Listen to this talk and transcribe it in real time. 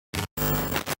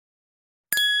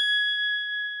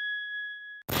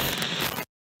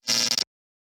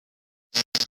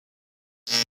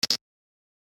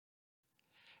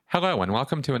Hello and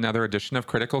welcome to another edition of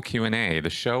Critical Q&A, the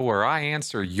show where I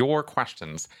answer your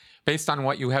questions based on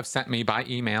what you have sent me by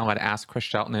email at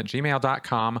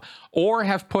askchrisshelton@gmail.com or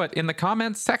have put in the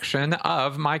comments section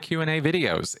of my Q&A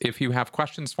videos. If you have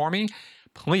questions for me,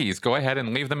 please go ahead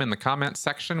and leave them in the comments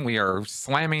section. We are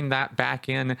slamming that back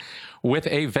in with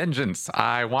a vengeance.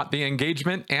 I want the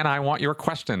engagement and I want your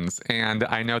questions, and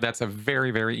I know that's a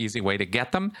very, very easy way to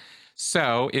get them.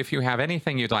 So if you have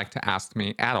anything you'd like to ask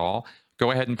me at all, go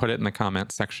ahead and put it in the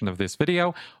comments section of this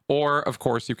video, or of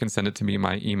course you can send it to me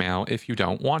by email if you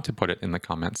don't want to put it in the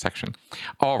comments section.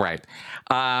 All right,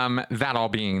 that all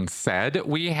being said,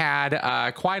 we had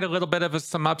quite a little bit of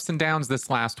some ups and downs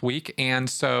this last week, and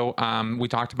so we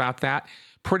talked about that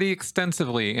pretty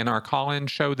extensively in our call-in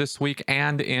show this week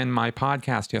and in my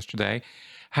podcast yesterday,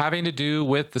 having to do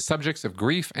with the subjects of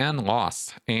grief and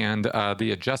loss and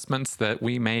the adjustments that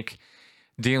we make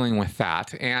dealing with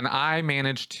that. And I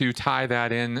managed to tie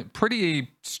that in pretty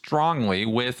strongly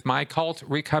with my cult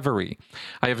recovery.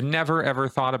 I have never, ever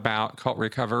thought about cult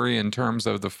recovery in terms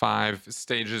of the 5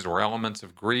 stages or elements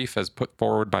of grief as put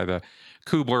forward by the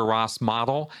Kubler-Ross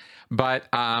model. But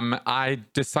I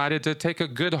decided to take a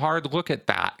good hard look at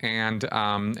that. And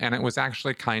it was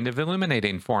actually kind of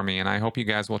illuminating for me. And I hope you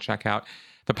guys will check out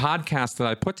the podcast that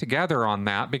I put together on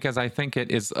that, because I think it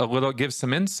is gives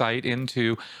some insight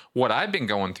into what I've been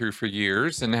going through for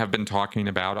years and have been talking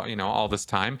about, all this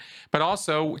time, but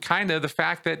also kind of the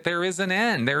fact that there is an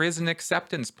end, there is an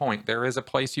acceptance point, there is a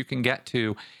place you can get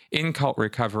to in cult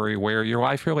recovery where your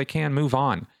life really can move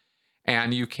on.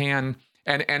 And you can,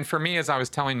 and for me, as I was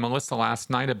telling Melissa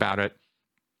last night about it,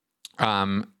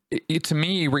 to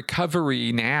me,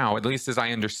 recovery now, at least as I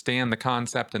understand the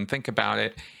concept and think about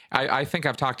it, I think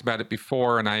I've talked about it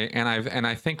before, and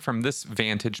I think from this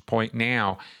vantage point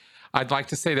now, I'd like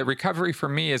to say that recovery for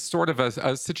me is sort of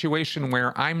a situation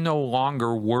where I'm no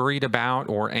longer worried about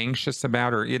or anxious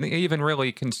about or even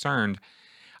really concerned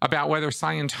about whether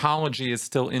Scientology is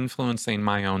still influencing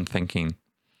my own thinking.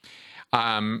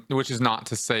 Which is not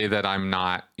to say that I'm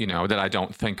not, that I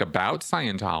don't think about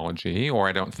Scientology or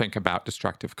I don't think about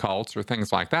destructive cults or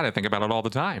things like that. I think about it all the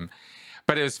time.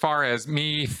 But as far as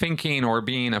me thinking or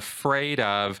being afraid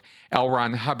of L.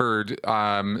 Ron Hubbard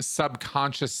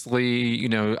subconsciously,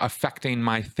 affecting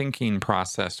my thinking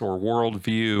process or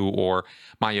worldview or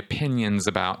my opinions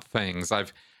about things,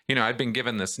 I've been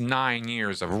given this 9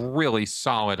 years of really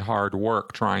solid hard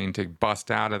work trying to bust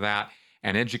out of that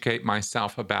and educate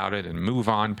myself about it and move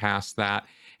on past that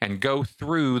and go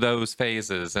through those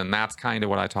phases. And that's kind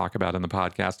of what I talk about in the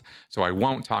podcast. So I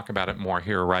won't talk about it more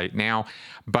here right now,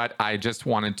 but I just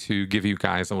wanted to give you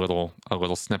guys a little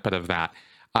snippet of that.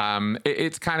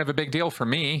 It's kind of a big deal for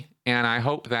me. And I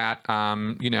hope that,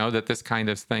 that this kind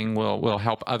of thing will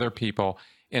help other people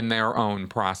in their own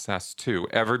process too.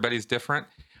 Everybody's different.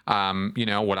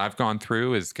 What I've gone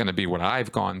through is going to be what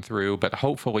I've gone through, but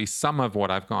hopefully some of what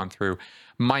I've gone through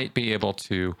might be able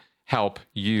to help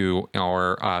you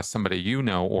or somebody you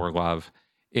know or love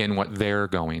in what they're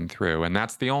going through. And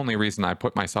that's the only reason I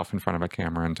put myself in front of a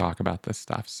camera and talk about this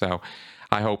stuff. So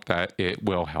I hope that it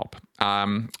will help.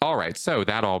 All right. So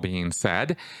that all being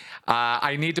said,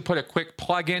 I need to put a quick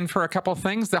plug in for a couple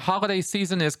things. The holiday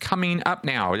season is coming up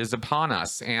now. It is upon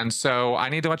us. And so I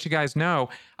need to let you guys know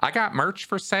I got merch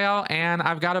for sale and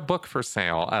I've got a book for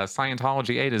sale.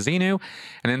 Scientology A to Xenu,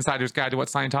 An Insider's Guide to What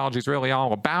Scientology is Really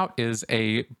All About, is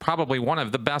probably one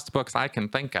of the best books I can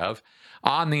think of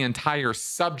on the entire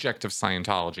subject of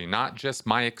Scientology, not just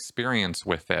my experience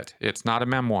with it. It's not a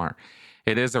memoir.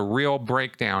 It is a real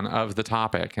breakdown of the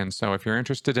topic. And so if you're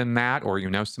interested in that or you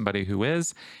know somebody who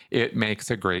is, it makes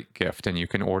a great gift. And you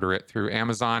can order it through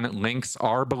Amazon. Links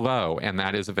are below. And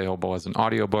that is available as an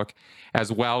audiobook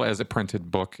as well as a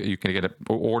printed book. You can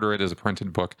order it as a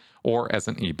printed book or as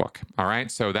an ebook. All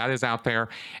right. So that is out there.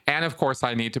 And of course,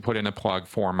 I need to put in a plug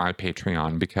for my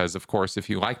Patreon because, of course, if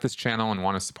you like this channel and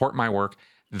want to support my work,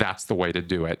 that's the way to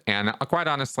do it. And quite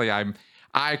honestly,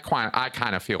 I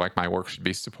kind of feel like my work should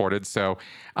be supported. So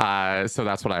that's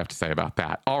what I have to say about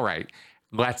that. All right,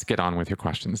 let's get on with your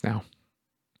questions now.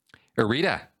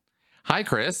 Irita. Hi,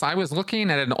 Chris. I was looking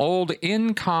at an old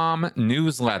INCOM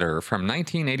newsletter from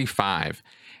 1985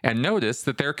 and noticed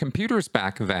that their computers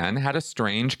back then had a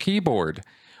strange keyboard.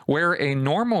 Where a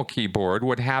normal keyboard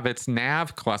would have its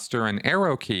nav cluster and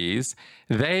arrow keys,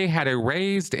 they had a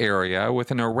raised area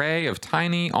with an array of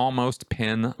tiny, almost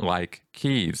pin-like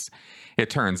keys.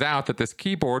 It turns out that this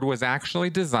keyboard was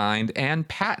actually designed and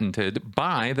patented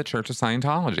by the Church of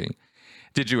Scientology.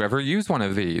 Did you ever use one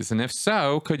of these? And if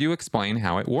so, could you explain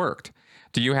how it worked?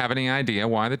 Do you have any idea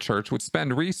why the church would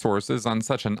spend resources on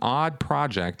such an odd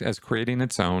project as creating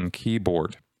its own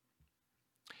keyboard?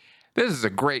 This is a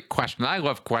great question. I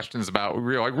love questions about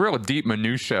real deep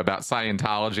minutia about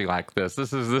Scientology like this.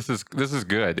 This is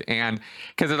good, and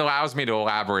because it allows me to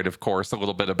elaborate, of course, a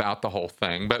little bit about the whole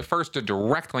thing. But first, to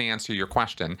directly answer your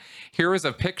question, here is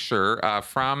a picture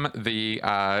from the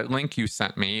link you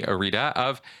sent me, Arita,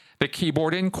 of the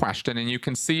keyboard in question, and you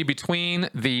can see between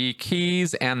the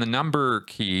keys and the number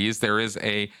keys, there is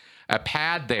a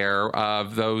pad there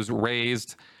of those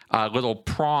raised little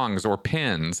prongs or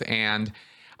pins, and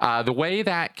the way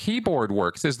that keyboard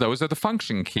works is those are the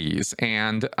function keys.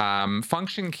 And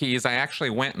function keys, I actually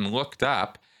went and looked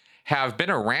up, have been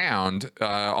around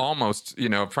almost,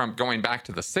 from going back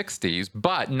to the 60s,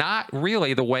 but not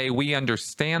really the way we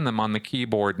understand them on the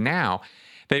keyboard now.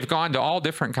 They've gone to all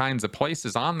different kinds of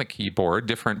places on the keyboard,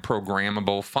 different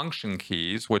programmable function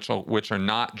keys, which are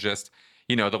not just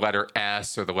the letter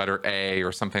S or the letter A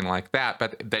or something like that,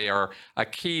 but they are a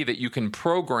key that you can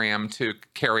program to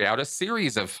carry out a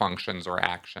series of functions or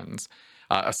actions.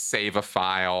 Save a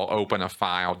file, open a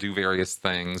file, do various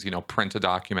things, print a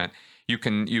document. You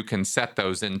can set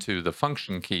those into the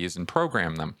function keys and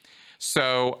program them.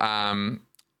 So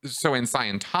so in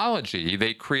Scientology,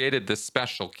 they created this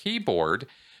special keyboard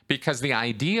because the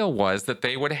idea was that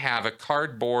they would have a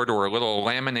cardboard or a little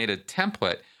laminated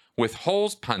template with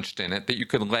holes punched in it that you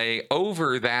could lay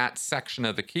over that section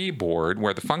of the keyboard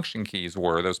where the function keys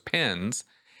were, those pins,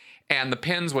 and the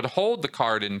pins would hold the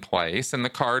card in place, and the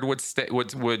card would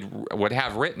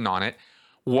have written on it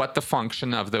what the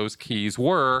function of those keys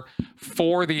were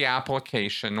for the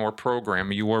application or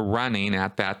program you were running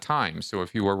at that time. So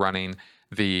if you were running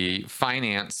the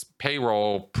finance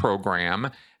payroll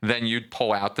program, then you'd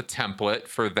pull out the template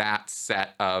for that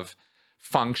set of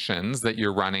functions that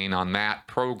you're running on that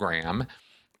program.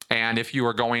 And if you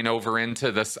are going over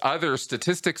into this other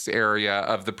statistics area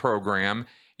of the program,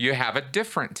 you have a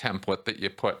different template that you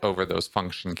put over those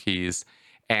function keys.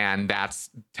 And that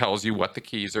tells you what the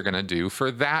keys are going to do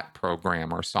for that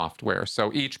program or software.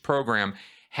 So each program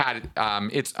had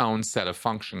its own set of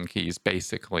function keys,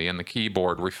 basically, and the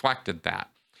keyboard reflected that.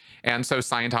 And so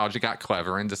Scientology got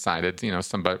clever and decided,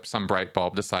 some bright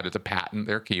bulb decided to patent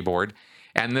their keyboard.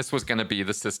 And this was going to be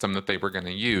the system that they were going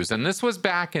to use. And this was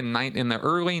back in the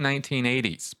early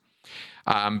 1980s,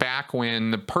 back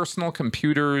when the personal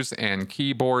computers and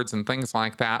keyboards and things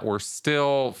like that were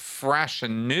still fresh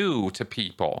and new to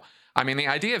people. I mean, the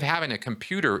idea of having a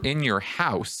computer in your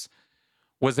house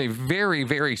was a very,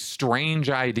 very strange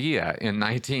idea in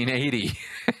 1980.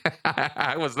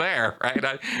 I was there, right?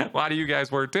 A lot of you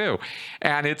guys were too.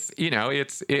 And it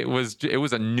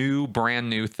was a brand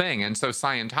new thing. And so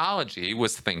Scientology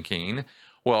was thinking,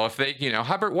 well, if they,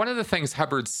 Hubbard, one of the things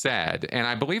Hubbard said, and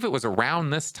I believe it was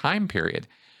around this time period,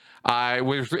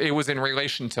 it was in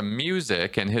relation to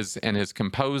music and his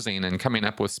composing and coming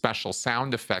up with special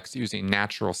sound effects using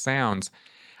natural sounds.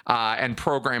 And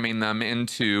programming them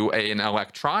into an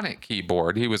electronic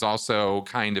keyboard. He was also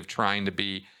kind of trying to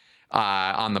be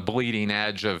on the bleeding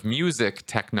edge of music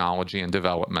technology and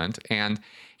development. And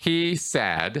he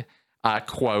said,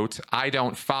 quote, "I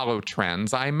don't follow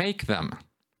trends, I make them."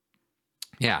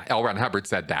 Yeah, L. Ron Hubbard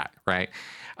said that, right?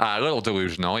 A little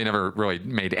delusional. He never really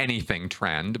made anything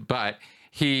trend, but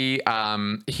he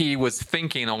was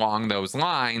thinking along those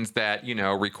lines that,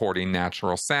 recording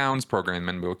natural sounds, programming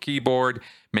them into a keyboard,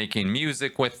 making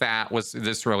music with that was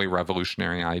this really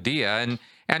revolutionary idea.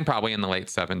 And probably in the late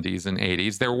 70s and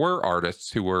 80s, there were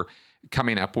artists who were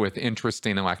coming up with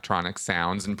interesting electronic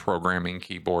sounds and programming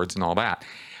keyboards and all that.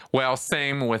 Well,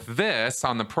 same with this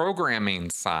on the programming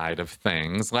side of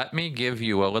things. Let me give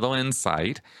you a little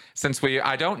insight. Since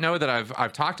I don't know that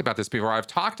I've talked about this before. I've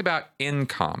talked about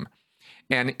INCOM.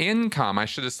 And INCOM, I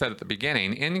should have said at the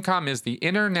beginning, INCOM is the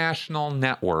International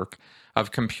Network of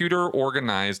Computer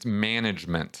Organized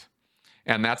Management.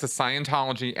 And that's a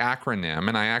Scientology acronym.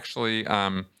 And I actually,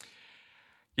 I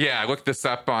looked this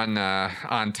up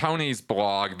on Tony's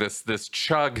blog, this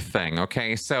chug thing,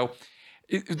 okay? So,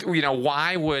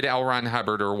 why would L. Ron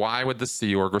Hubbard or why would the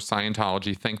Sea Org or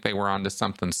Scientology think they were onto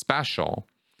something special?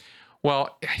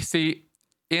 Well, see,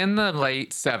 in the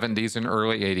late 70s and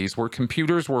early 80s, where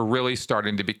computers were really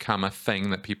starting to become a thing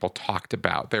that people talked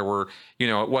about. There were,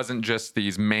 it wasn't just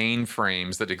these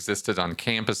mainframes that existed on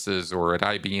campuses or at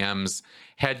IBM's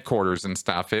headquarters and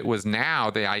stuff. It was now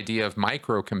the idea of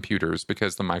microcomputers,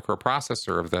 because the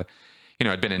microprocessor of the,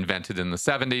 had been invented in the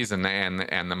 70s, and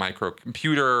the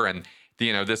microcomputer and the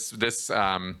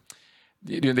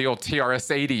old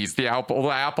TRS-80s, the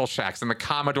Apple Shacks, and the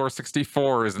Commodore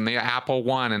 64s, and the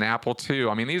Apple I and Apple II.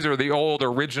 I mean, these are the old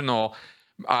original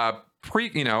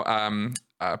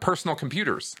personal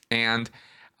computers. And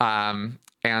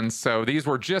And so these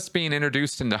were just being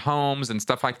introduced into homes and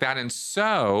stuff like that. And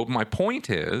so my point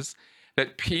is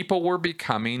that people were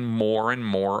becoming more and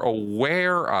more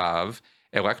aware of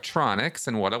electronics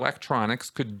and what electronics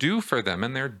could do for them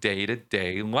in their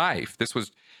day-to-day life. This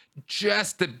was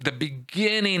just the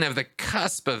beginning of the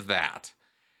cusp of that.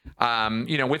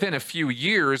 Within a few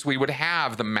years, we would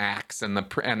have the Macs and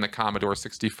the Commodore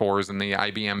 64s and the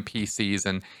IBM PCs,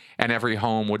 and every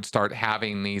home would start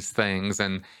having these things,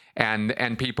 and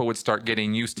people would start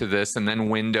getting used to this, and then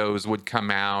Windows would come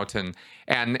out, and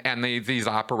these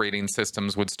operating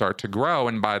systems would start to grow,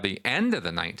 and by the end of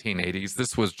the 1980s,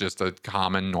 this was just a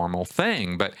common, normal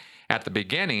thing. But at the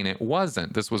beginning, it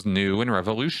wasn't. This was new and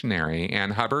revolutionary,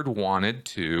 and Hubbard wanted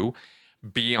to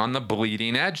be on the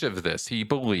bleeding edge of this. He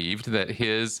believed that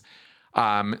his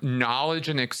knowledge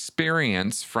and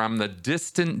experience from the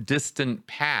distant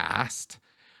past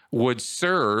would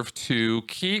serve to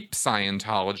keep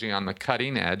Scientology on the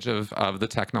cutting edge of the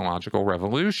technological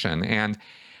revolution. And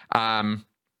one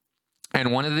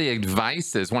of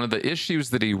the issues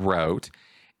that he wrote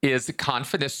is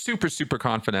super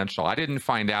confidential. I didn't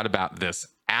find out about this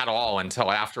at all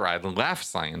until after I left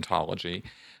Scientology.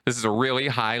 This is a really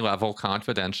high-level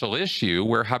confidential issue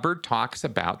where Hubbard talks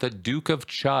about the Duke of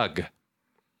Chugg.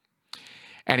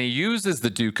 And he uses the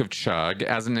Duke of Chugg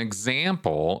as an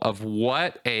example of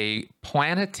what a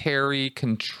planetary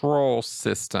control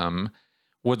system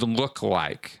would look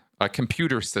like, a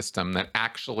computer system that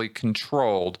actually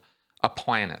controlled a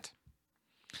planet.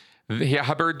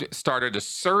 Hubbard started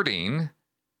asserting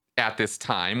at this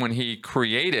time, when he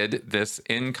created this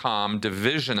INCOM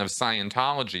division of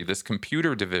Scientology, this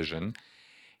computer division,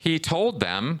 he told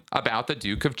them about the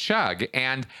Duke of Chugg.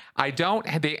 And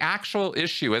the actual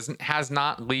issue has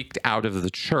not leaked out of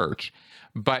the church,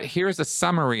 but here's a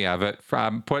summary of it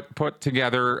from put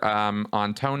together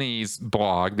on Tony's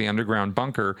blog, The Underground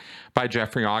Bunker, by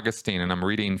Jeffrey Augustine. And I'm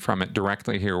reading from it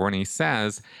directly here when he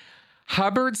says,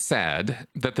 Hubbard said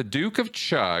that the Duke of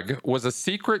Chugg was a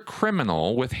secret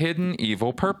criminal with hidden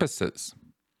evil purposes.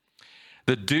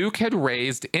 The Duke had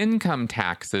raised income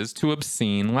taxes to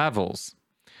obscene levels.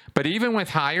 But even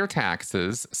with higher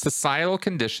taxes, societal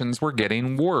conditions were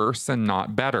getting worse and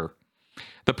not better.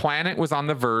 The planet was on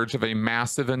the verge of a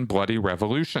massive and bloody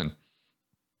revolution.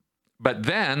 But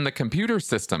then the computer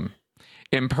system,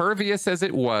 impervious as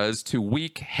it was to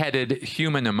weak-headed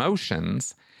human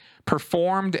emotions,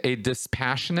 performed a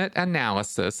dispassionate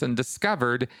analysis and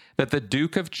discovered that the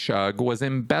Duke of Chugg was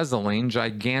embezzling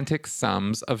gigantic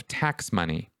sums of tax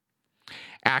money.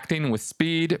 Acting with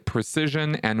speed,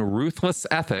 precision, and ruthless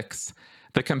ethics,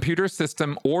 the computer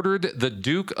system ordered the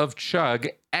Duke of Chugg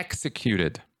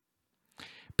executed.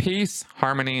 Peace,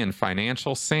 harmony, and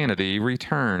financial sanity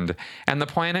returned, and the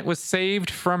planet was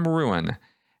saved from ruin.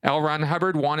 L. Ron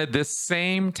Hubbard wanted this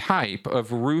same type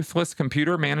of ruthless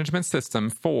computer management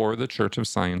system for the Church of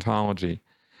Scientology.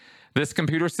 This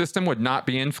computer system would not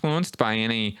be influenced by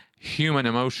any human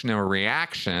emotion or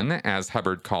reaction, as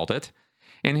Hubbard called it.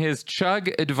 In his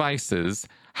Chugg Advices,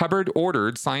 Hubbard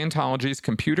ordered Scientology's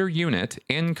computer unit,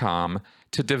 INCOM,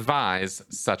 to devise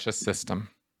such a system.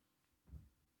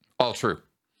 All true.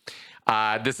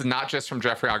 This is not just from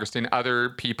Jeffrey Augustine.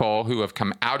 Other people who have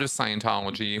come out of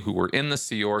Scientology, who were in the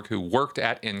Sea Org, who worked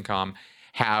at INCOM,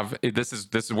 this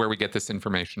is where we get this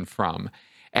information from.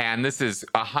 And this is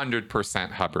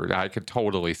 100% Hubbard. I could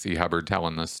totally see Hubbard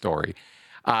telling this story.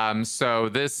 So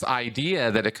this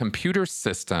idea that a computer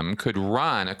system could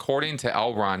run according to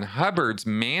L. Ron Hubbard's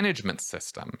management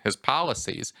system, his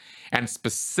policies, and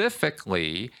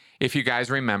specifically, if you guys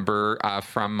remember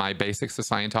from my Basics of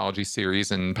Scientology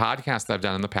series and podcasts I've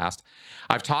done in the past,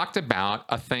 I've talked about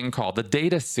a thing called the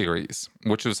Data Series,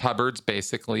 which was Hubbard's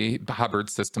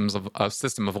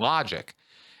system of logic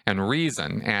and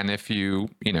reason. And if you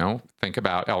think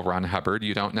about L. Ron Hubbard,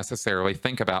 you don't necessarily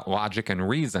think about logic and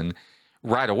reason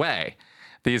right away.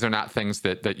 These are not things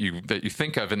that you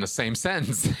think of in the same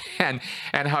sentence. And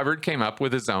Hubbard came up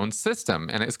with his own system,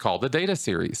 and it's called the Data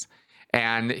Series.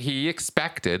 And he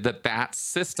expected that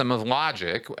system of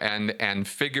logic and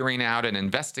figuring out and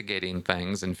investigating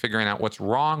things and figuring out what's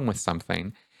wrong with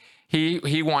something,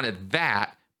 he wanted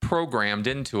that programmed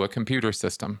into a computer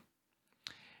system.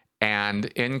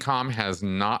 And INCOM has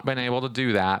not been able to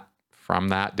do that from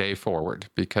that day forward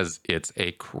because it's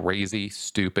a crazy,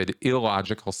 stupid,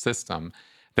 illogical system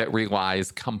that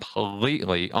relies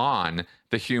completely on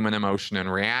the human emotion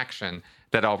and reaction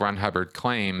that L. Ron Hubbard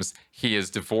claims he is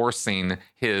divorcing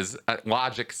his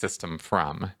logic system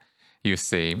from. You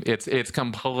see, it's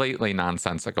completely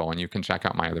nonsensical, and you can check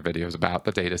out my other videos about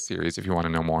the data series if you want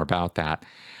to know more about that.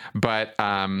 But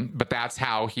that's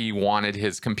how he wanted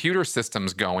his computer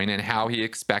systems going, and how he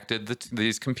expected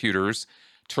these computers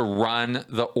to run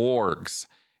the orgs.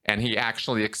 And he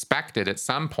actually expected at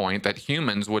some point that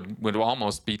humans would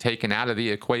almost be taken out of the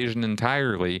equation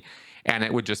entirely, and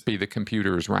it would just be the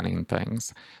computers running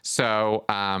things. So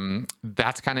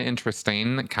that's kind of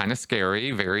interesting, kind of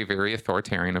scary, very, very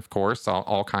authoritarian, of course,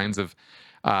 all kinds of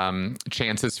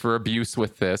chances for abuse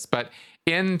with this. But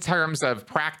in terms of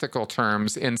practical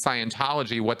terms, in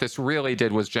Scientology, what this really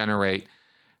did was generate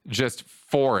just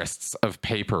forests of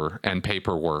paper and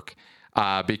paperwork.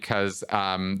 Because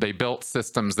they built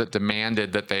systems that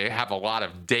demanded that they have a lot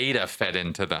of data fed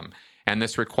into them. And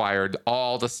this required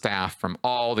all the staff from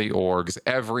all the orgs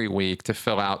every week to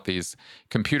fill out these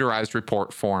computerized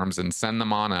report forms and send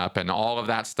them on up. And all of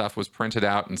that stuff was printed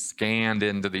out and scanned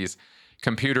into these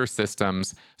computer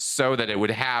systems so that it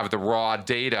would have the raw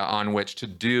data on which to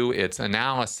do its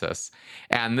analysis.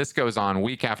 And this goes on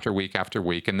week after week after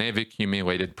week. And they've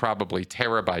accumulated probably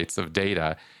terabytes of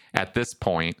data at this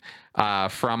point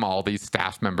from all these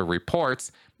staff member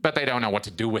reports, but they don't know what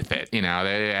to do with it.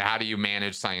 How do you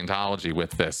manage Scientology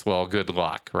with this? Well, good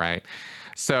luck, right?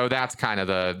 So that's kind of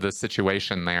the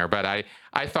situation there. But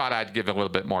I thought I'd give a little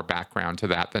bit more background to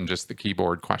that than just the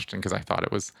keyboard question, because I thought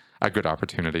it was a good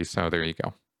opportunity. So there you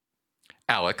go.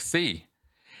 Alex C.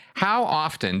 How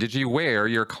often did you wear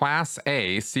your Class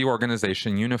A Sea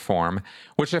Organization uniform,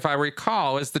 which, if I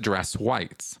recall, is the dress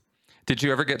whites? Did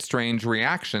you ever get strange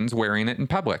reactions wearing it in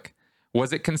public?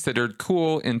 Was it considered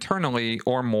cool internally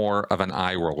or more of an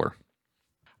eye roller?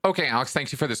 Okay, Alex,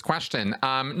 thank you for this question.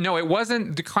 No, it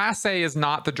wasn't. The Class A is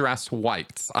not the dress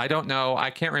whites. I don't know. I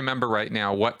can't remember right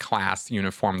now what class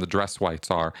uniform the dress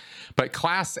whites are. But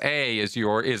Class A is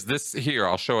this here.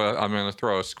 I'm going to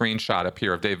throw a screenshot up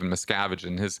here of David Miscavige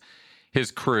and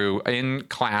his crew in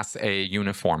Class A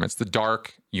uniform. It's the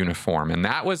dark uniform. And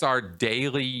that was our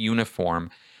daily uniform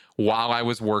while I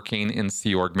was working in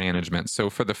Sea Org management. So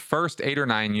for the first 8 or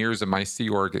 9 years of my Sea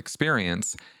Org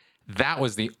experience, that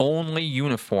was the only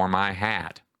uniform I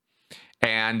had.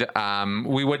 And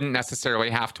we wouldn't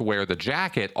necessarily have to wear the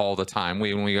jacket all the time.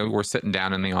 When we were sitting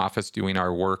down in the office doing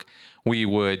our work, we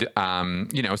would,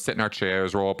 sit in our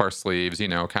chairs, roll up our sleeves, we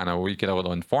get a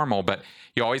little informal, but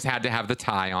you always had to have the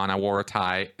tie on. I wore a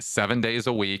tie 7 days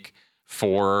a week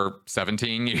for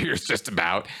 17 years, just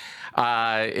about.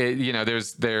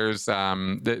 There's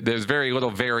very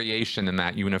little variation in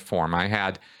that uniform. I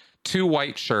had 2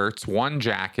 white shirts, 1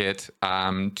 jacket,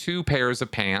 2 pairs of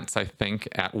pants. I think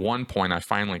at one point I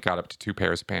finally got up to 2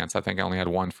 pairs of pants. I think I only had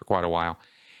 1 for quite a while.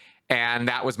 And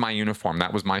that was my uniform.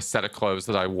 That was my set of clothes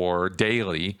that I wore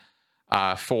daily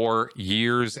for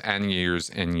years and years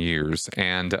and years.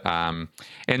 And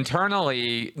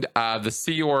internally, the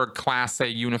Sea Org Class A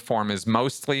uniform is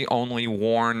mostly only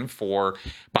worn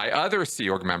by other Sea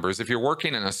Org members. If you're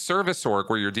working in a service org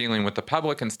where you're dealing with the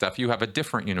public and stuff, you have a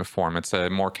different uniform. It's a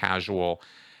more casual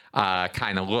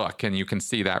kind of look, and you can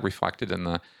see that reflected in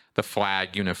the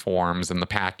flag uniforms and the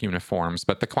PAC uniforms.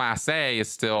 But the Class A is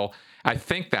still, I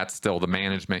think that's still the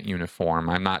management uniform.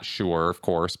 I'm not sure, of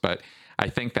course, but I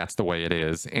think that's the way it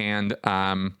is. And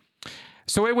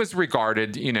so it was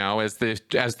regarded, as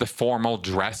the formal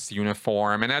dress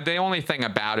uniform. And the only thing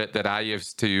about it that I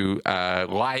used to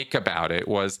like about it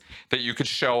was that you could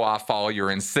show off all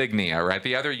your insignia, right?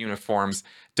 The other uniforms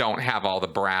don't have all the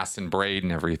brass and braid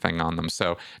and everything on them.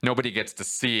 So nobody gets to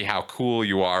see how cool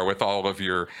you are with all of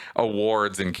your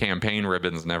awards and campaign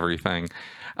ribbons and everything,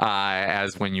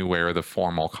 as when you wear the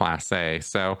formal Class A.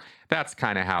 So that's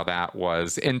kind of how that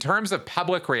was. In terms of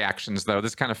public reactions, though,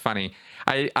 this is kind of funny.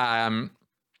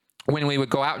 When we would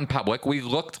go out in public, we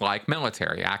looked like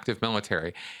military, active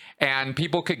military. And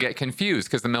people could get confused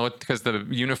because the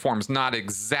uniform's not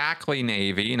exactly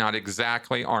Navy, not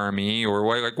exactly Army, or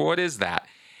what is that?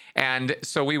 And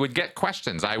so we would get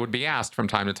questions. I would be asked from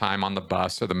time to time on the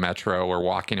bus or the metro or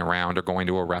walking around or going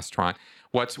to a restaurant,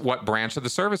 what branch of the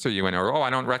service are you in? Or, I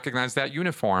don't recognize that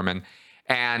uniform.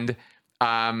 And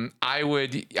I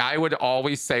would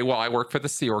always say, well, I work for the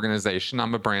Sea Organization.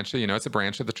 I'm a branch of, it's a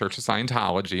branch of the Church of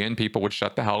Scientology, and people would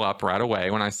shut the hell up right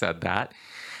away when I said that.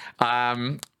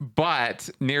 But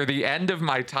near the end of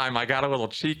my time, I got a little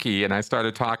cheeky and I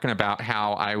started talking about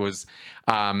how I was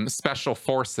special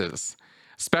forces,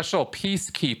 special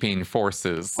peacekeeping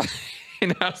forces.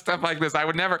 Stuff like this. I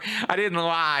didn't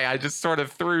lie. I just sort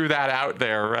of threw that out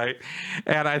there, right?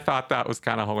 And I thought that was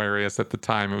kind of hilarious at the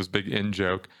time. It was a big in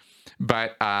joke.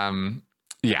 But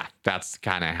Yeah, that's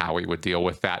kind of how we would deal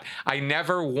with that. I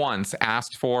never once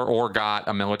asked for or got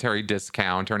a military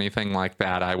discount or anything like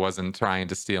that. I wasn't trying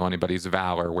to steal anybody's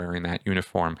valor wearing that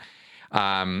uniform.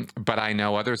 But I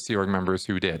know other Sea Org members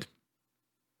who did.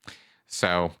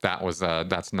 So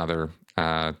that's another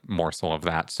morsel of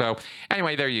that. So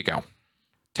anyway, there you go.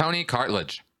 Tony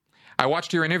Cartledge. I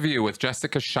watched your interview with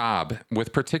Jessica Schaub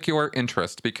with particular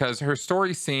interest because her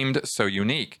story seemed so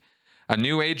unique. A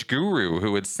New Age guru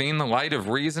who had seen the light of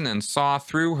reason and saw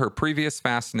through her previous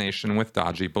fascination with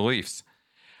dodgy beliefs.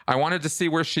 I wanted to see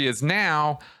where she is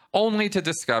now, only to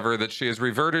discover that she has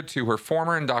reverted to her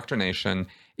former indoctrination,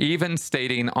 even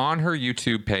stating on her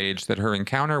YouTube page that her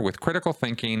encounter with critical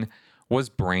thinking was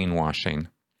brainwashing.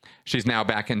 She's now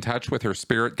back in touch with her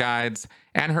spirit guides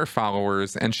and her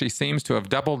followers, and she seems to have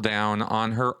doubled down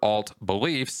on her alt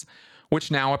beliefs,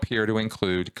 which now appear to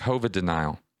include COVID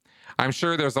denial. I'm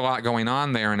sure there's a lot going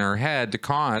on there in her head to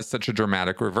cause such a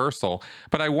dramatic reversal,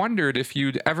 but I wondered if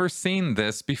you'd ever seen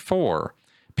this before.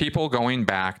 People going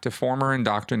back to former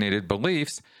indoctrinated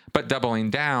beliefs, but doubling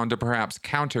down to perhaps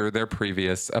counter their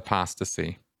previous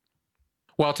apostasy.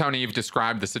 Well, Tony, you've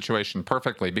described the situation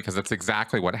perfectly because it's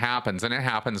exactly what happens, and it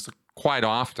happens quite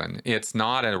often. It's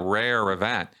not a rare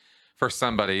event for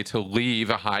somebody to leave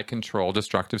a high control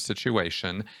destructive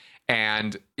situation,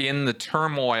 and in the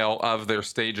turmoil of their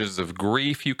stages of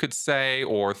grief, you could say,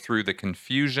 or through the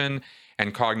confusion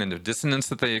and cognitive dissonance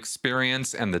that they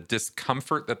experience and the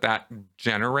discomfort that that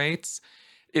generates,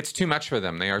 it's too much for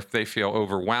them. They feel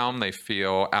overwhelmed. They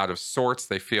feel out of sorts.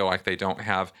 They feel like they don't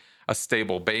have a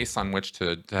stable base on which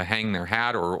to hang their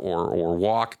hat or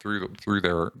walk through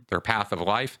their path of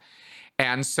life.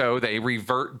 And so they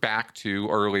revert back to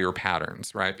earlier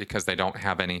patterns, right? Because they don't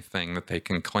have anything that they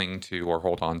can cling to or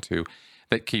hold on to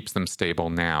that keeps them stable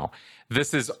now.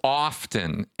 This is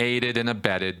often aided and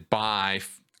abetted by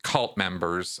cult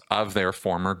members of their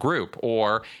former group,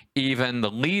 or even the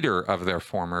leader of their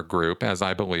former group, as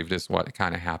I believed is what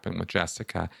kind of happened with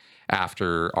Jessica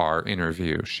after our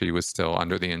interview. She was still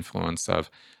under the influence of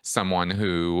someone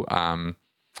who,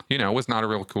 was not a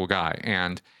real cool guy.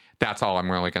 And that's all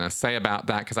I'm really going to say about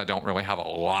that, because I don't really have a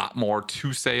lot more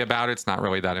to say about it. It's not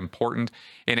really that important.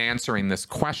 In answering this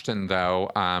question,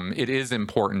 though, it is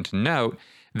important to note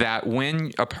that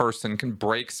when a person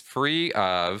breaks free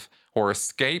of or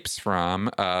escapes from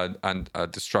a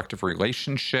destructive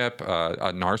relationship,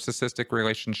 a narcissistic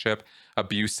relationship,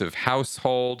 abusive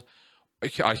household,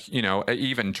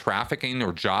 even trafficking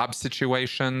or job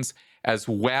situations, as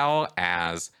well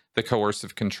as the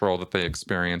coercive control that they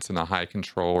experience in a high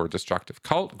control or destructive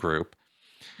cult group,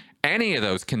 any of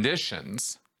those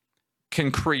conditions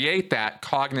can create that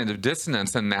cognitive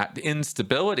dissonance and that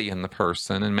instability in the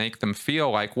person and make them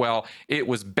feel like, well, it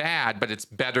was bad, but it's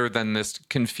better than this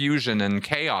confusion and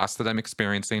chaos that I'm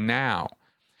experiencing now.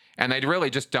 And they really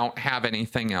just don't have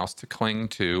anything else to cling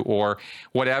to, or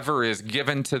whatever is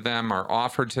given to them or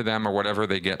offered to them or whatever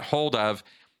they get hold of,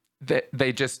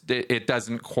 it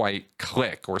doesn't quite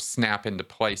click or snap into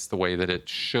place the way that it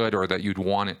should or that you'd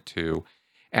want it to.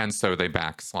 And so they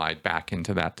backslide back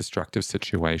into that destructive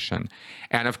situation.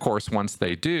 And of course, once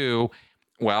they do,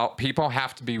 well, people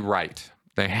have to be right.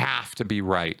 They have to be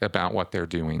right about what they're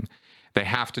doing. They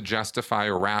have to justify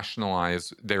or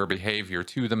rationalize their behavior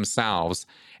to themselves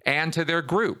and to their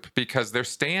group, because their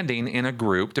standing in a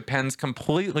group depends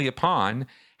completely upon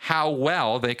how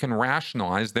well they can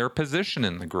rationalize their position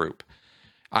in the group.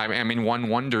 I mean, one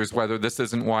wonders whether this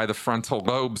isn't why the frontal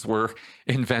lobes were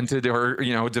invented or,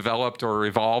 developed or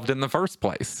evolved in the first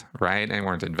place, right? They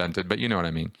weren't invented, but you know what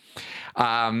I mean,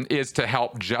 is to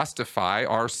help justify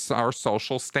our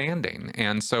social standing.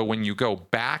 And so when you go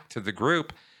back to the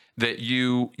group that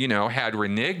you had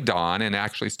reneged on and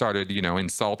actually started,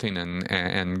 insulting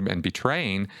and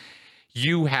betraying,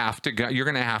 you're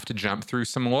going to have to jump through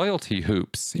some loyalty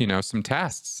hoops, some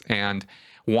tests. And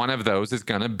one of those is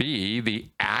going to be the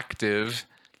active,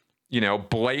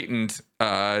 blatant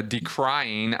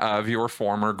decrying of your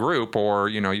former group or,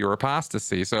 your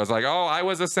apostasy. So it's like, oh, I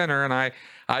was a sinner and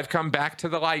I've come back to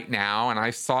the light now and I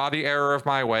saw the error of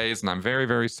my ways and I'm very,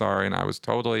 very sorry. And I was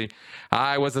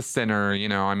a sinner.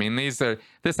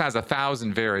 This has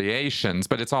 1,000 variations,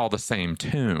 but it's all the same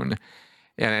tune.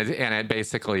 And it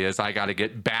basically is, I got to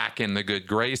get back in the good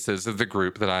graces of the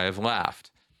group that I have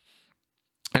left.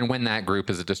 And when that group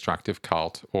is a destructive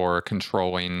cult or a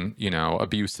controlling,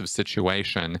 abusive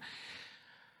situation,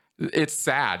 it's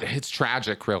sad. It's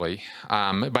tragic, really.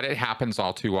 But it happens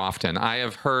all too often. I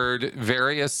have heard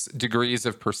various degrees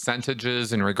of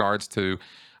percentages in regards to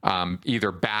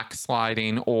either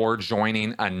backsliding or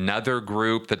joining another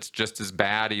group that's just as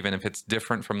bad, even if it's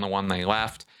different from the one they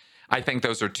left. I think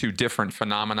those are two different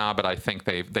phenomena, but I think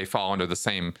they fall under the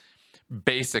same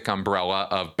basic umbrella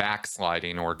of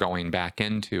backsliding or going back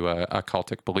into a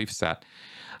cultic belief set.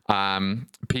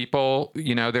 People,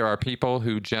 there are people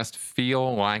who just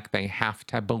feel like they have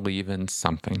to believe in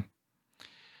something.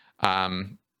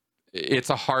 It's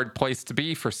a hard place to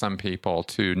be for some people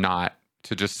to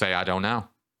just say, I don't know.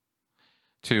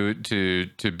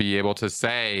 To be able to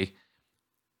say,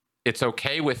 it's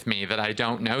okay with me that I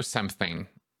don't know something,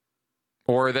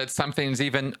 or that something's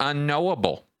even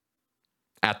unknowable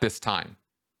at this time.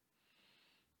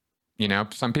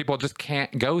 Some people just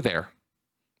can't go there.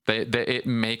 It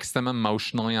makes them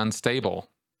emotionally unstable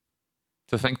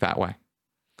to think that way.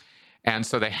 And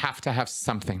so they have to have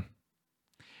something.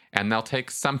 And they'll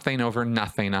take something over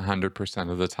nothing 100%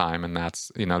 of the time. And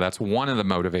that's one of the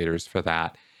motivators for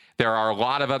that. There are a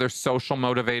lot of other social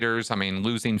motivators. I mean,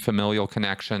 losing familial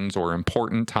connections or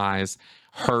important ties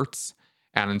hurts.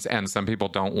 And some people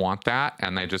don't want that,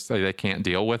 and they can't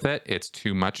deal with it. It's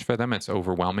too much for them. It's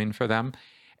overwhelming for them.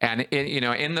 And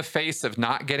in the face of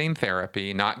not getting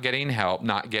therapy, not getting help,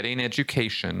 not getting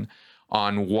education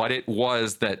on what it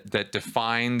was that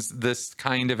defines this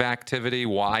kind of activity,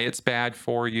 why it's bad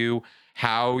for you,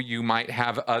 how you might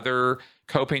have other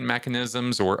coping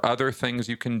mechanisms or other things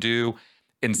you can do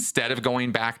instead of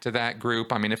going back to that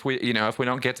group. I mean, if we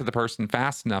don't get to the person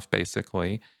fast enough,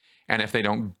 basically, and if they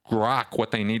don't grok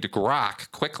what they need to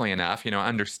grok quickly enough,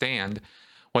 understand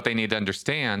what they need to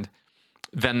understand,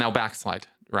 then they'll backslide,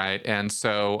 right? And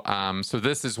so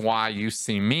this is why you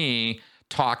see me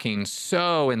talking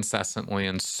so incessantly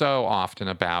and so often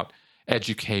about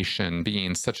education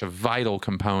being such a vital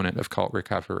component of cult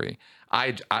recovery.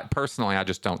 I personally, I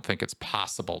just don't think it's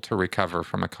possible to recover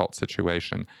from a cult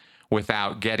situation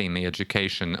without getting the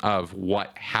education of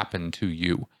what happened to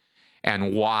you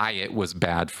and why it was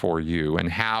bad for you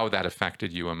and how that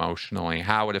affected you emotionally,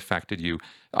 how it affected you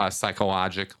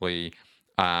psychologically,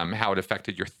 how it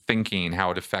affected your thinking, how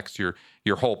it affects your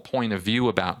whole point of view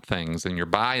about things and your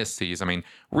biases. I mean,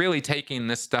 really taking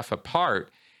this stuff apart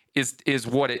is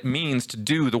what it means to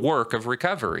do the work of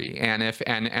recovery.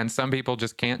 And some people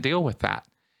just can't deal with that.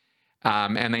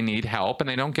 And they need help, and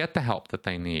they don't get the help that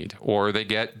they need, or they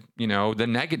get, they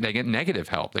get negative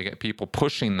help. They get people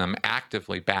pushing them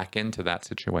actively back into that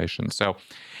situation. So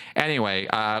anyway,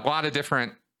 a lot of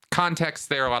different contexts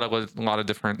there, a lot of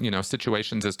different,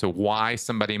 situations as to why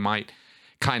somebody might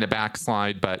kind of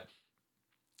backslide. But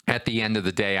at the end of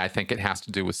the day, I think it has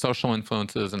to do with social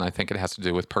influences, and I think it has to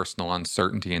do with personal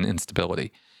uncertainty and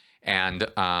instability. And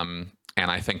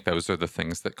I think those are the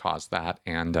things that cause that.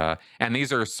 And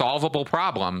these are solvable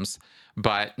problems,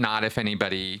 but not if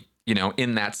anybody,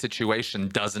 in that situation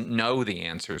doesn't know the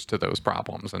answers to those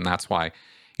problems. And that's why,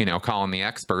 calling the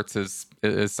experts is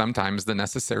sometimes the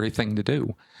necessary thing to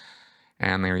do.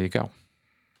 And there you go.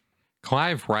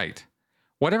 Clive Wright.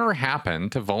 Whatever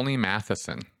happened to Volney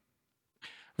Matheson?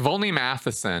 Volney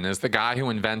Matheson is the guy who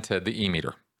invented the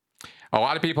e-meter. A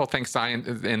lot of people in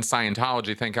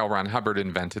Scientology think L. Ron Hubbard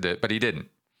invented it, but he didn't.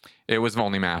 It was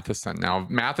Volney Matheson. Now,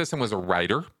 Matheson was a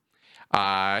writer.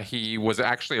 He was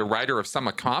actually a writer of some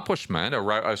accomplishment.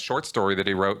 A short story that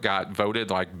he wrote got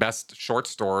voted like best short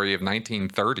story of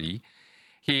 1930.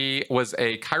 He was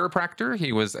a chiropractor.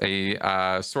 He was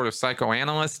a sort of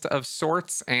psychoanalyst of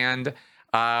sorts, and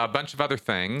a bunch of other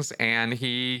things, and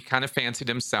he kind of fancied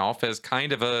himself as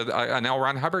kind of an L.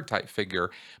 Ron Hubbard type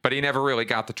figure, but he never really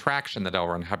got the traction that L.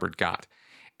 Ron Hubbard got.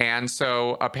 And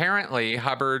so apparently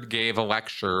Hubbard gave a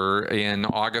lecture in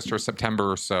August or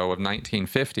September or so of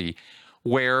 1950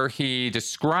 where he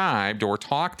described or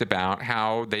talked about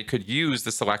how they could use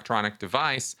this electronic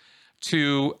device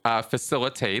to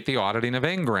facilitate the auditing of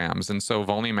engrams. And so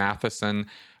Volney Matheson,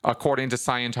 according to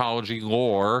Scientology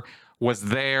lore, was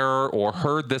there or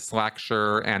heard this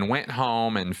lecture and went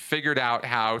home and figured out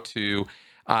how to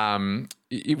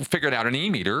figured out an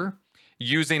e-meter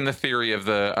using the theory of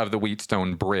the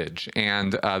Wheatstone bridge.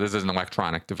 And this is an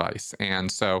electronic device.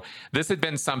 And so this had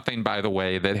been something, by the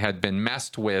way, that had been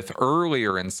messed with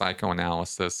earlier in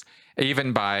psychoanalysis,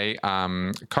 even by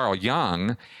Carl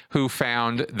Jung, who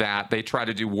found that they try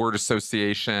to do word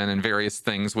association and various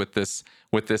things with this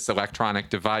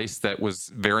electronic device that was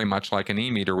very much like an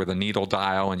e-meter with a needle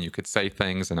dial, and you could say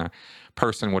things and a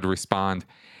person would respond.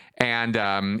 And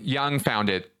Jung found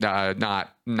it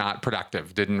not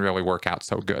productive, didn't really work out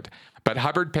so good. But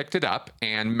Hubbard picked it up,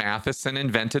 and Matheson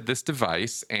invented this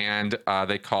device, and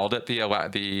they called it the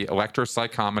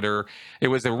electropsychometer. It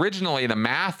was originally the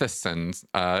Matheson's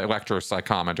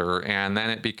electropsychometer, and then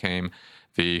it became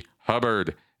the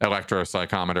Hubbard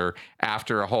electropsychometer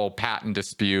after a whole patent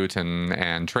dispute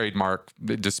and trademark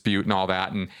dispute and all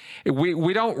that. And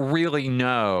we don't really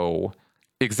know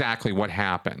exactly what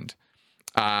happened.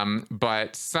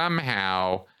 But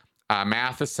somehow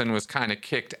Matheson was kind of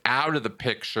kicked out of the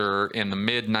picture in the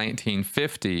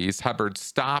mid-1950s. Hubbard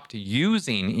stopped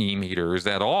using e-meters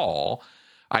at all,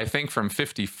 I think from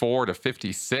 54 to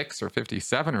 56 or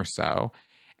 57 or so.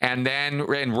 And then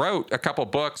wrote a couple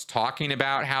books talking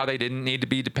about how they didn't need to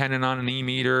be dependent on an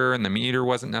e-meter and the meter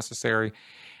wasn't necessary.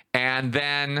 And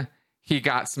then he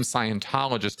got some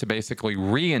Scientologists to basically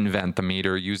reinvent the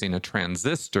meter using a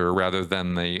transistor rather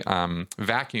than the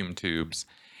vacuum tubes,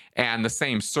 and the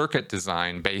same circuit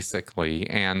design, basically.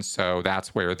 And so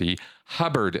that's where the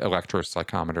Hubbard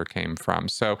electropsychometer came from.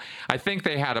 So I think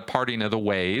they had a parting of the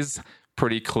ways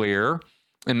pretty clear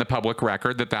in the public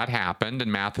record that happened,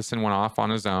 and Matheson went off on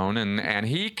his own, and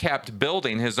he kept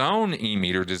building his own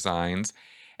e-meter designs,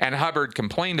 and Hubbard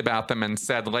complained about them and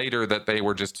said later that they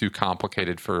were just too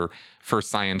complicated for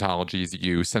Scientology's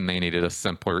use, and they needed a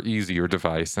simpler, easier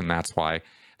device, and that's why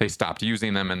they stopped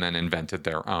using them and then invented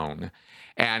their own.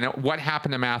 And what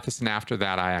happened to Matheson after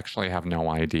that, I actually have no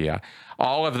idea.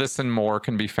 All of this and more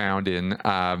can be found in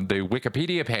the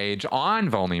Wikipedia page on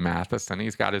Volney Matheson.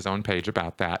 He's got his own page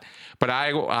about that. But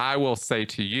I will say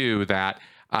to you that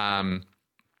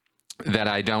that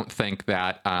I don't think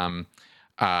that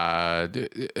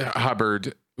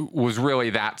Hubbard was really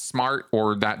that smart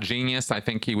or that genius. I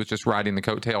think he was just riding the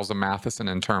coattails of Matheson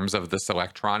in terms of this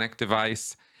electronic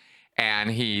device.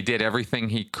 And he did everything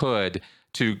he could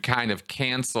to kind of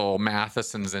cancel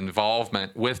Matheson's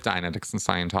involvement with Dianetics and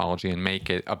Scientology and make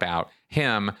it about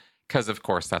him, because, of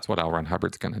course, that's what L. Ron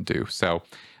Hubbard's going to do. So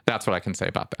that's what I can say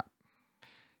about that.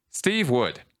 Steve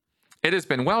Wood. It has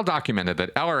been well documented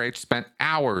that LRH spent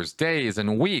hours, days,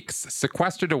 and weeks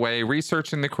sequestered away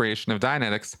researching the creation of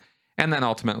Dianetics and then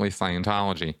ultimately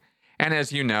Scientology. And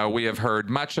as you know, we have heard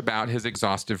much about his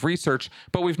exhaustive research,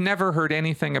 but we've never heard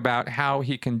anything about how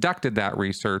he conducted that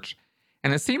research.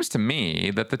 And it seems to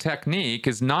me that the technique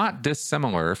is not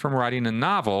dissimilar from writing a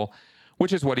novel,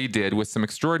 which is what he did with some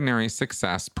extraordinary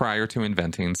success prior to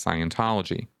inventing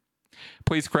Scientology.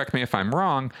 Please correct me if I'm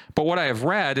wrong, but what I have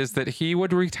read is that he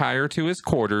would retire to his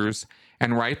quarters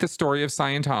and write the story of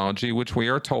Scientology, which we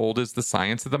are told is the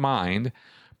science of the mind,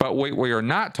 but what we are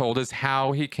not told is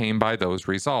how he came by those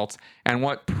results and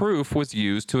what proof was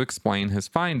used to explain his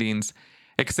findings,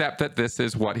 except that this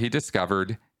is what he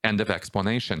discovered. End of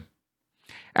explanation.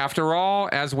 After all,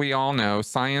 as we all know,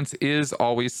 science is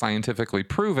always scientifically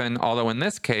proven, although in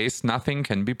this case, nothing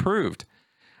can be proved.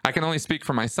 I can only speak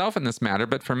for myself in this matter,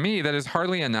 but for me, that is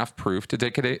hardly enough proof to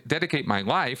dedicate my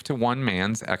life to one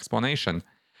man's explanation,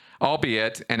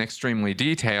 albeit an extremely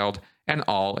detailed and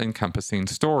all-encompassing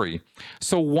story.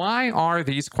 So why are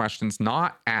these questions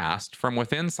not asked from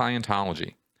within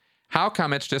Scientology? How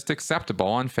come it's just acceptable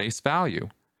on face value?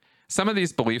 Some of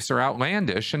these beliefs are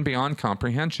outlandish and beyond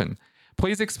comprehension.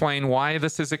 Please explain why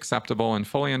this is acceptable and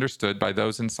fully understood by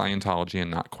those in Scientology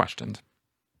and not questioned.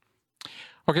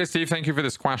 Okay, Steve, thank you for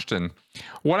this question.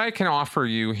 What I can offer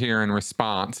you here in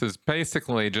response is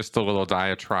basically just a little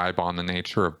diatribe on the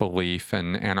nature of belief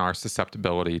and our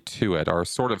susceptibility to it, our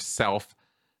sort of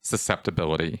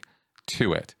self-susceptibility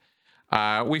to it.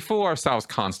 We fool ourselves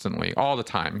constantly, all the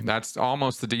time. That's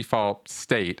almost the default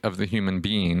state of the human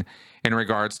being in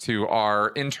regards to our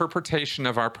interpretation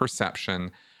of our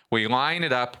perception. We line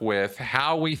it up with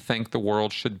how we think the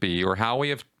world should be, or how we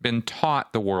have been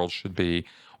taught the world should be,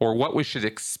 or what we should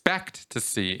expect to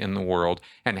see in the world,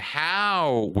 and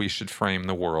how we should frame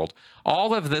the world.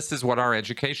 All of this is what our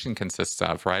education consists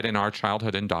of, right, in our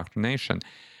childhood indoctrination.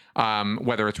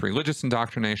 Whether it's religious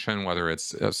indoctrination, whether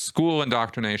it's school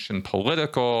indoctrination,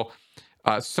 political,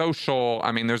 social.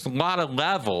 I mean, there's a lot of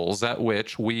levels at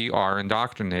which we are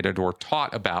indoctrinated or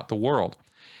taught about the world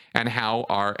and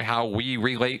how we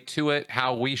relate to it,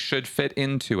 how we should fit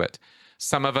into it.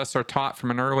 Some of us are taught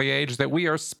from an early age that we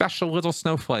are special little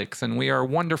snowflakes and we are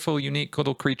wonderful, unique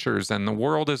little creatures, and the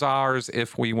world is ours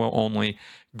if we will only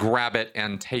grab it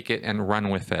and take it and run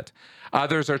with it.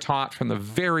 Others are taught from the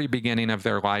very beginning of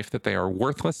their life that they are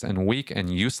worthless and weak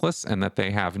and useless and that they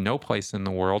have no place in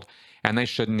the world and they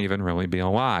shouldn't even really be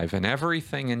alive, and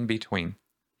everything in between.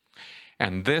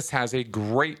 And this has a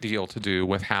great deal to do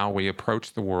with how we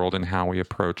approach the world and how we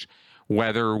approach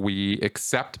whether we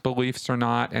accept beliefs or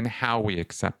not and how we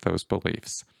accept those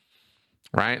beliefs,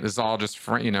 right? This is all just,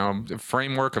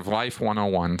 framework of life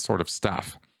 101 sort of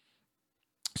stuff.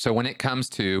 So when it comes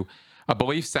to A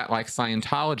belief set like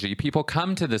Scientology, people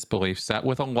come to this belief set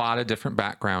with a lot of different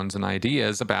backgrounds and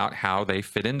ideas about how they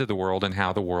fit into the world and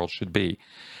how the world should be.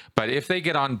 But if they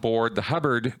get on board the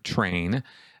Hubbard train,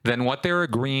 then what they're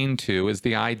agreeing to is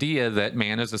the idea that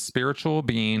man is a spiritual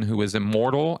being who is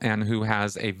immortal and who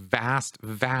has a vast,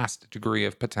 vast degree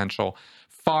of potential,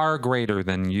 far greater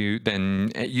than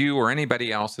you or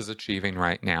anybody else is achieving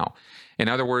right now. In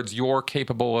other words, you're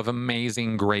capable of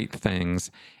amazing, great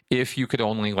things if you could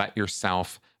only let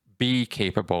yourself be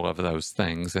capable of those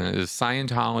things. And it is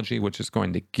Scientology which is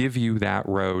going to give you that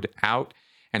road out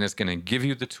and is going to give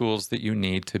you the tools that you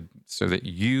need so that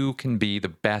you can be the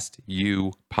best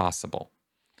you possible.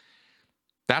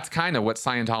 That's kind of what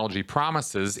Scientology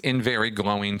promises in very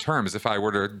glowing terms. If I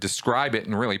were to describe it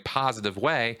in a really positive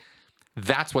way,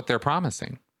 that's what they're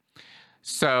promising.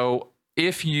 So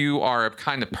if you are a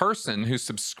kind of person who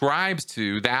subscribes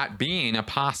to that being a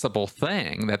possible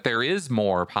thing, that there is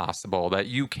more possible, that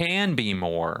you can be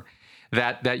more,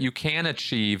 that you can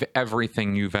achieve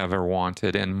everything you've ever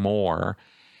wanted and more,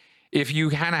 if you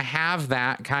kind of have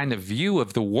that kind of view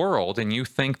of the world and you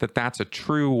think that that's a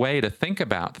true way to think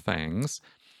about things,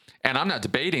 and I'm not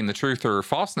debating the truth or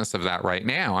falseness of that right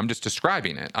now, I'm just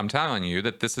describing it. I'm telling you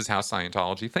that this is how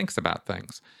Scientology thinks about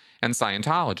things. And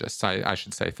Scientologists, I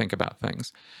should say, think about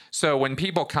things. So when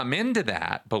people come into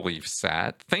that belief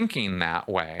set, thinking that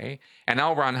way, and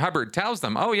L. Ron Hubbard tells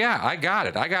them, oh yeah, I got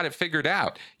it figured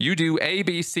out. You do A,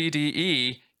 B, C, D,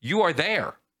 E, you are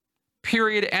there.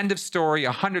 Period, end of story,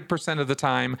 100% of the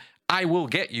time, I will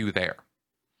get you there.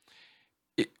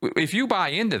 If you buy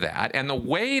into that, and the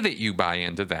way that you buy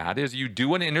into that is you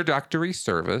do an introductory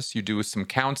service, you do some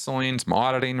counseling, some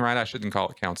auditing, right? I shouldn't call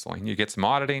it counseling. You get some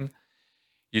auditing,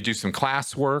 you do some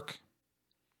class work,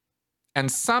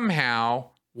 and somehow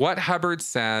what Hubbard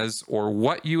says or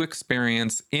what you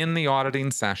experience in the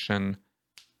auditing session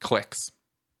clicks.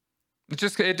 It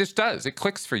just does. It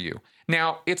clicks for you.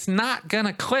 Now, it's not going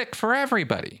to click for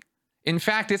everybody. In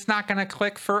fact, it's not going to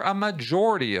click for a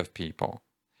majority of people.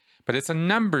 But it's a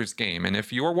numbers game. And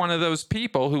if you're one of those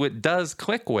people who it does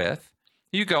click with,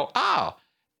 you go, oh,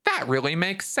 that really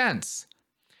makes sense.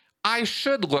 I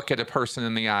should look at a person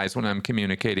in the eyes when I'm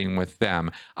communicating with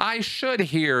them. I should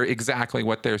hear exactly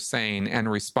what they're saying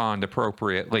and respond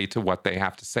appropriately to what they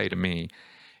have to say to me.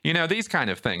 You know, these kind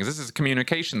of things. This is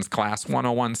communications class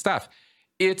 101 stuff.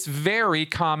 It's very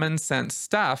common sense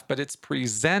stuff, but it's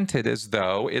presented as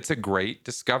though it's a great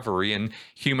discovery in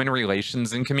human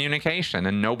relations and communication,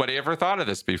 and nobody ever thought of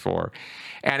this before.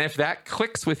 And if that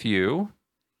clicks with you,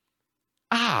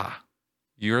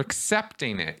 you're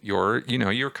accepting it.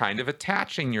 You're kind of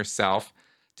attaching yourself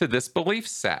to this belief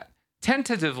set,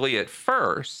 tentatively at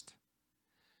first,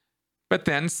 but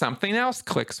then something else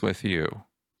clicks with you.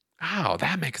 Oh,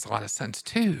 that makes a lot of sense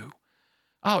too.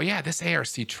 Oh yeah, this ARC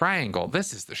triangle,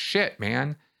 this is the shit,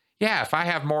 man. Yeah, if I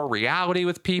have more reality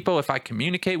with people, if I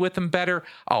communicate with them better,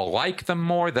 I'll like them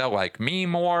more, they'll like me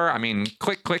more. I mean,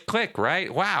 click, click, click,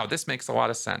 right? Wow, this makes a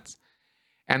lot of sense.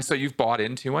 And so you've bought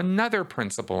into another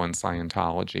principle in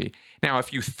Scientology. Now,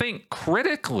 if you think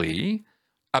critically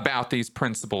about these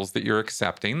principles that you're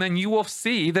accepting, then you will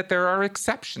see that there are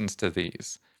exceptions to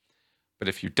these. But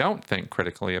if you don't think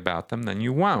critically about them, then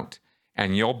you won't.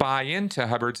 And you'll buy into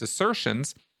Hubbard's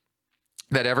assertions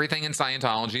that everything in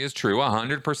Scientology is true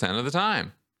 100% of the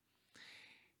time.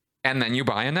 And then you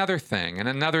buy another thing and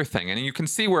another thing. And you can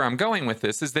see where I'm going with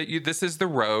this is that this is the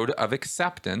road of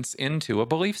acceptance into a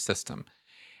belief system.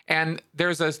 And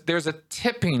there's a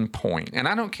tipping point, and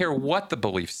I don't care what the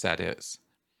belief set is.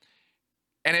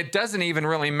 And it doesn't even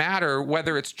really matter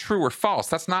whether it's true or false.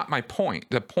 That's not my point.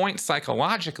 The point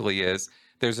psychologically is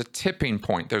there's a tipping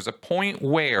point. There's a point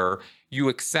where you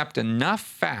accept enough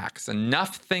facts,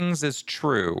 enough things as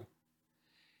true,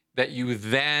 that you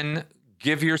then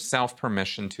give yourself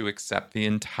permission to accept the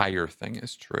entire thing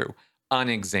as true,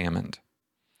 unexamined.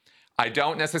 I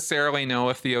don't necessarily know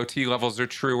if the OT levels are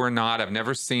true or not. I've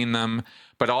never seen them.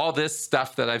 But all this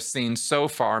stuff that I've seen so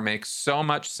far makes so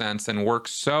much sense and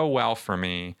works so well for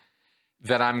me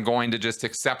that I'm going to just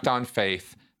accept on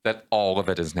faith that all of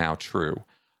it is now true.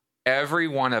 Every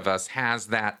one of us has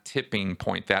that tipping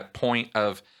point, that point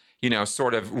of,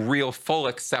 sort of real full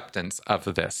acceptance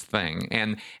of this thing.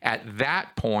 And at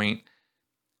that point,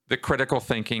 the critical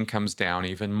thinking comes down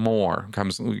even more,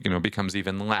 becomes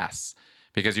even less,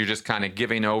 because you're just kind of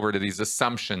giving over to these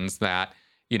assumptions that,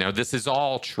 this is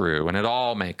all true and it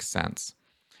all makes sense.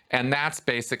 And that's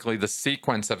basically the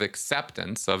sequence of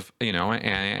acceptance of,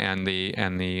 and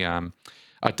the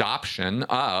adoption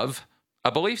of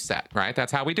a belief set, right?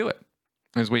 That's how we do it,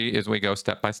 as we go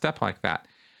step by step like that.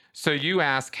 So you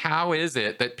ask, how is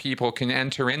it that people can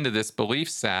enter into this belief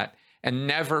set and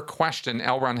never question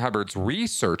L. Ron Hubbard's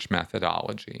research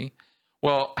methodology?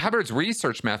 Well, Hubbard's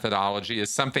research methodology is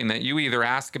something that you either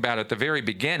ask about at the very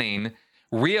beginning,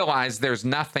 realize there's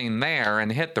nothing there,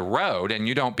 and hit the road, and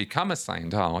you don't become a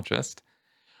Scientologist,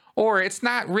 or it's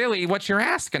not really what you're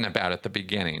asking about at the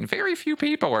beginning. Very few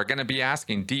people are going to be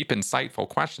asking deep, insightful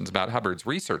questions about Hubbard's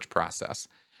research process.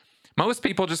 Most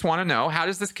people just want to know, how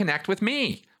does this connect with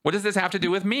me? What does this have to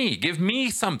do with me? Give me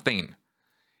something.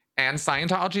 And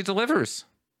Scientology delivers.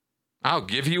 I'll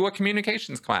give you a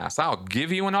communications class. I'll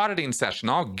give you an auditing session.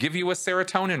 I'll give you a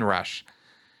serotonin rush,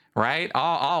 right?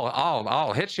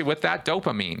 I'll hit you with that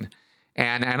dopamine,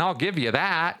 and I'll give you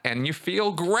that, and you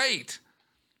feel great.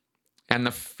 And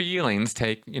the feelings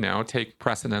take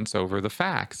precedence over the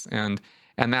facts. And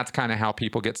that's kind of how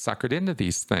people get suckered into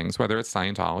these things, whether it's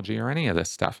Scientology or any of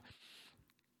this stuff.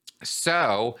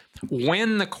 So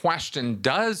when the question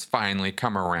does finally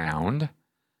come around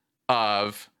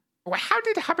of, well, how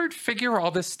did Hubbard figure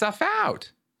all this stuff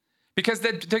out? Because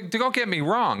don't get me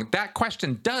wrong, that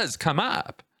question does come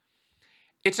up.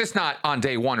 It's just not on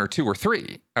day 1 or 2 or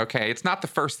 3, okay? It's not the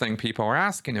first thing people are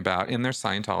asking about in their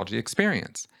Scientology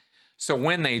experience. So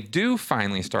when they do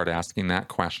finally start asking that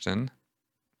question,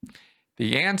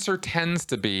 the answer tends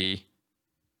to be,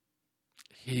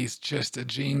 he's just a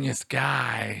genius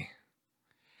guy.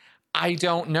 I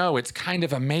don't know. It's kind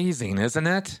of amazing, isn't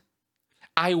it?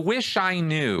 I wish I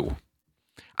knew.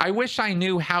 I wish I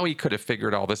knew how he could have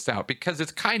figured all this out, because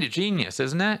it's kind of genius,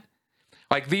 isn't it?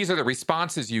 Like, these are the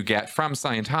responses you get from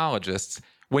Scientologists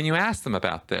when you ask them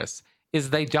about this, is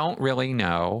they don't really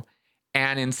know.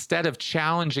 And instead of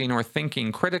challenging or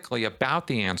thinking critically about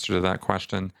the answer to that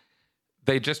question,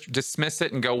 they just dismiss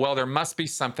it and go, well, there must be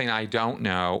something I don't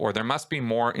know, or there must be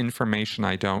more information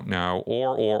I don't know,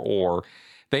 or.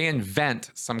 They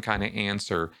invent some kind of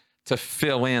answer to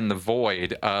fill in the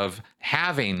void of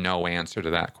having no answer to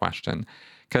that question.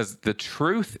 Because the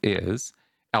truth is,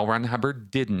 L. Ron Hubbard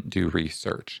didn't do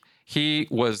research. He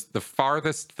was the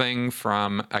farthest thing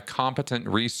from a competent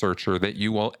researcher that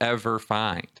you will ever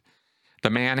find. The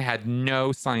man had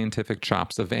no scientific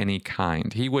chops of any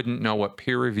kind. He wouldn't know what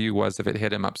peer review was if it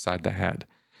hit him upside the head.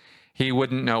 He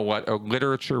wouldn't know what a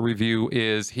literature review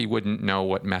is. He wouldn't know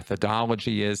what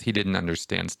methodology is. He didn't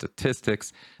understand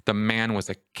statistics. The man was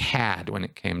a cad when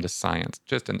it came to science,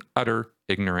 just an utter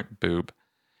ignorant boob.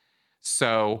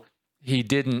 So he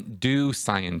didn't do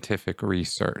scientific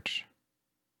research.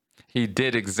 He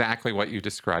did exactly what you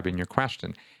describe in your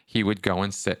question. He would go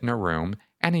and sit in a room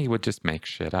and he would just make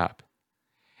shit up.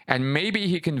 And maybe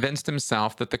he convinced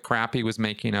himself that the crap he was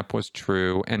making up was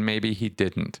true, and maybe he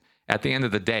didn't. At the end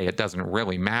of the day, it doesn't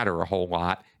really matter a whole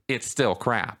lot. It's still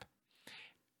crap.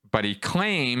 But he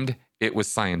claimed it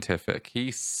was scientific.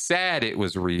 He said it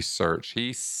was research.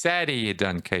 He said he had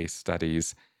done case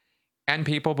studies. And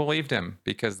people believed him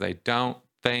because they don't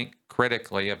think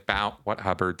critically about what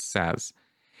Hubbard says.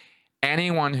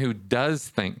 Anyone who does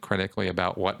think critically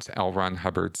about what L. Ron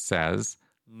Hubbard says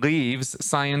leaves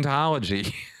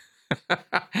Scientology.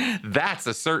 That's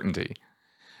a certainty.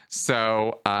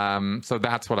 So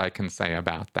that's what I can say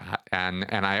about that. And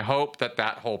I hope that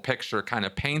whole picture kind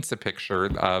of paints a picture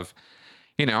of,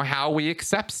 how we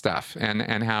accept stuff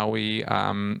and how we,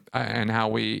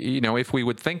 if we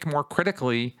would think more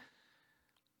critically,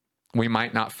 we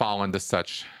might not fall into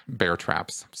such bear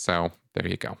traps. So there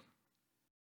you go.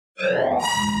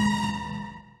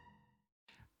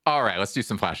 All right, let's do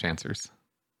some flash answers.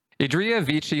 Idria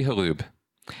Vici Halub.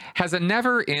 Has a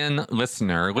never-in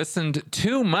listener listened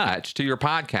too much to your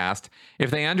podcast if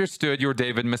they understood your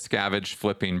David Miscavige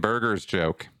flipping burgers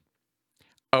joke?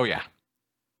 Oh, yeah.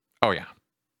 Oh, yeah.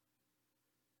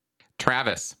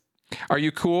 Travis. Are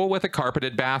you cool with a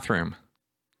carpeted bathroom?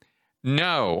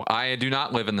 No, I do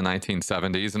not live in the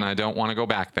 1970s, and I don't want to go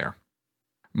back there.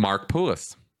 Mark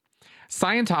Poulos.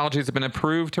 Scientology has been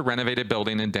approved to renovate a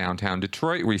building in downtown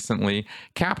Detroit recently,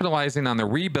 capitalizing on the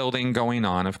rebuilding going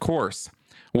on, of course.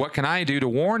 What can I do to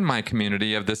warn my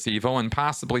community of this evil and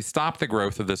possibly stop the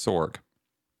growth of this org?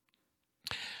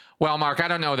 Well, Mark, I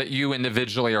don't know that you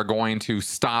individually are going to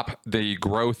stop the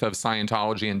growth of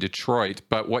Scientology in Detroit,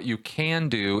 but what you can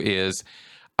do is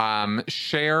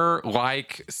share,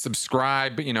 like,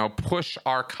 subscribe, push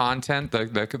our content.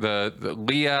 The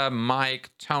Leah, Mike,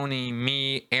 Tony,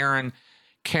 me, Aaron,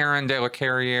 Karen De La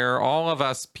Carriere, all of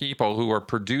us people who are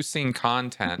producing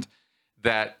content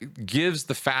that gives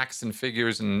the facts and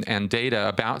figures and data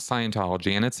about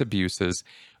Scientology and its abuses.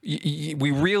 We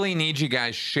really need you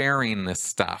guys sharing this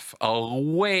stuff a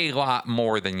way lot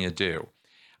more than you do.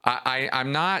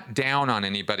 I'm not down on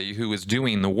anybody who is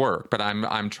doing the work, but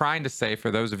I'm trying to say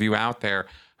for those of you out there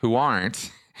who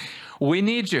aren't, we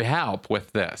need your help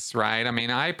with this, right? I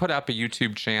mean, I put up a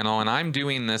YouTube channel and I'm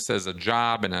doing this as a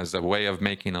job and as a way of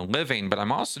making a living, but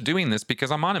I'm also doing this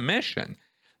because I'm on a mission.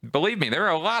 Believe me, there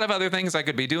are a lot of other things I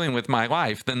could be doing with my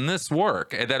life than this work,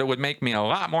 that it would make me a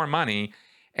lot more money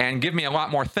and give me a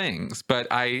lot more things. But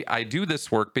I do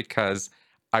this work because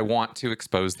I want to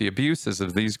expose the abuses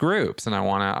of these groups, and I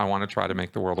want to try to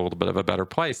make the world a little bit of a better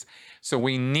place. So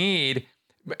we need,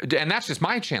 and that's just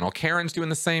my channel. Karen's doing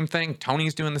the same thing.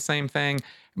 Tony's doing the same thing.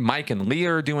 Mike and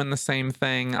Leah are doing the same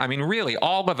thing. I mean, really,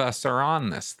 all of us are on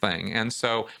this thing. And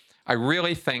so I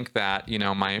really think that, you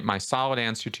know, my solid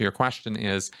answer to your question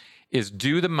is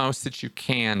do the most that you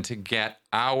can to get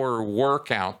our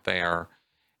work out there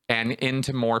and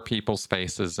into more people's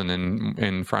faces and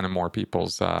in front of more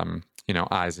people's you know,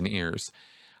 eyes and ears.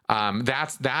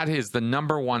 That is the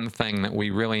number one thing that we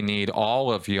really need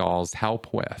all of y'all's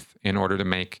help with in order to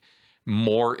make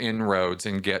more inroads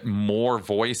and get more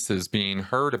voices being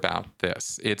heard about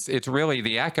this. It's really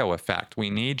the echo effect. We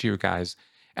need you guys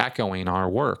echoing our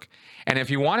work. And if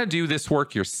you want to do this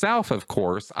work yourself, of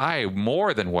course, I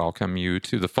more than welcome you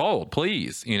to the fold.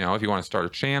 Please, you know, if you want to start a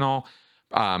channel,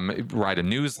 write a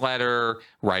newsletter,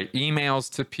 write emails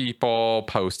to people,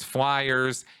 post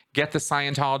flyers, get the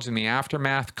Scientology and the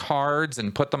Aftermath cards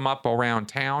and put them up around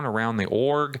town, around the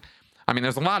org. I mean,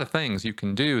 there's a lot of things you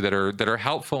can do that are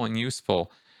helpful and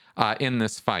useful in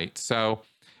this fight. So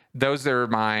that's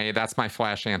my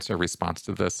flash answer response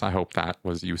to this. I hope that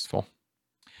was useful.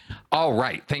 All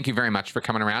right. Thank you very much for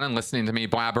coming around and listening to me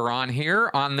blabber on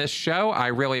here on this show. I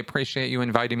really appreciate you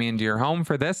inviting me into your home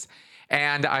for this.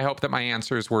 And I hope that my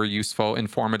answers were useful,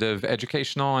 informative,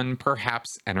 educational, and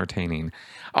perhaps entertaining.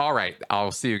 All right.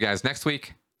 I'll see you guys next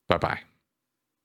week. Bye-bye.